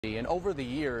And over the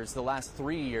years, the last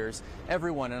 3 years,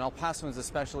 everyone, and El Pasoans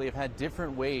especially, have had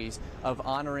different ways of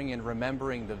honoring and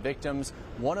remembering the victims.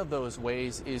 One of those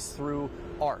ways is through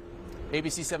art.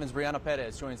 ABC 7's Brianna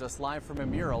Perez joins us live from a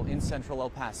mural in central El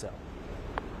Paso.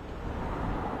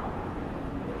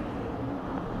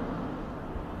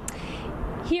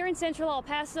 Here in central El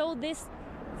Paso, this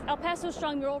El Paso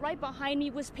Strong mural right behind me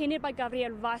was painted by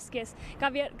Gabriel Vasquez.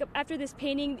 After this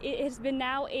painting, it has been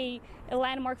now a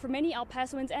landmark for many El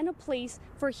Pasoans and a place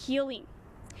for healing.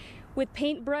 With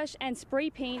paintbrush and spray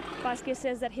paint, Vasquez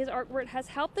says that his artwork has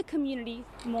helped the community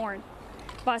mourn.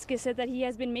 Vasquez said that he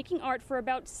has been making art for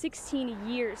about 16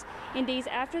 years. In days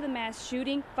after the mass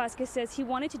shooting, Vasquez says he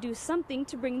wanted to do something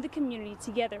to bring the community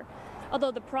together.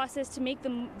 Although the process to make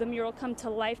the mural come to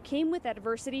life came with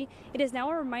adversity, it is now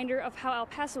a reminder of how El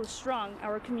Paso strong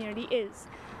our community is.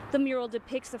 The mural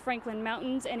depicts the Franklin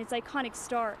Mountains and its iconic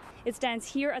star. It stands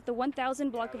here at the 1000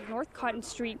 block of North Cotton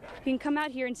Street. You can come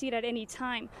out here and see it at any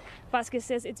time. Vasquez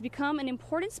says it's become an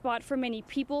important spot for many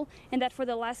people and that for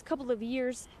the last couple of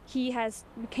years he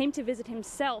came to visit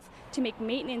himself to make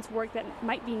maintenance work that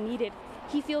might be needed.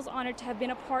 He feels honored to have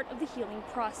been a part of the healing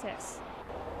process.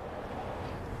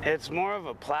 It's more of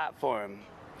a platform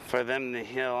for them to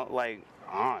heal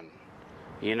on.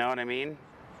 You know what I mean?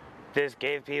 This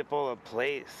gave people a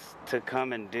place to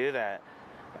come and do that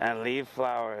and leave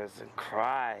flowers and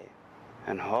cry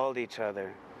and hold each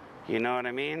other. You know what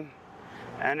I mean?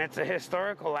 And it's a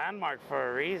historical landmark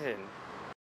for a reason.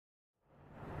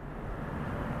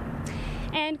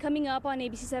 And coming up on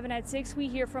ABC 7 at 6, we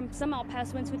hear from some El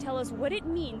Pasoans who tell us what it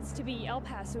means to be El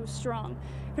Paso strong.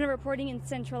 From reporting in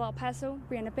central El Paso,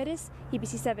 Brianna Perez,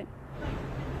 ABC 7.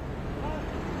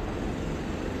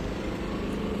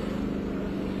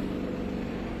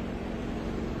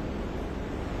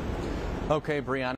 Okay, Brianna.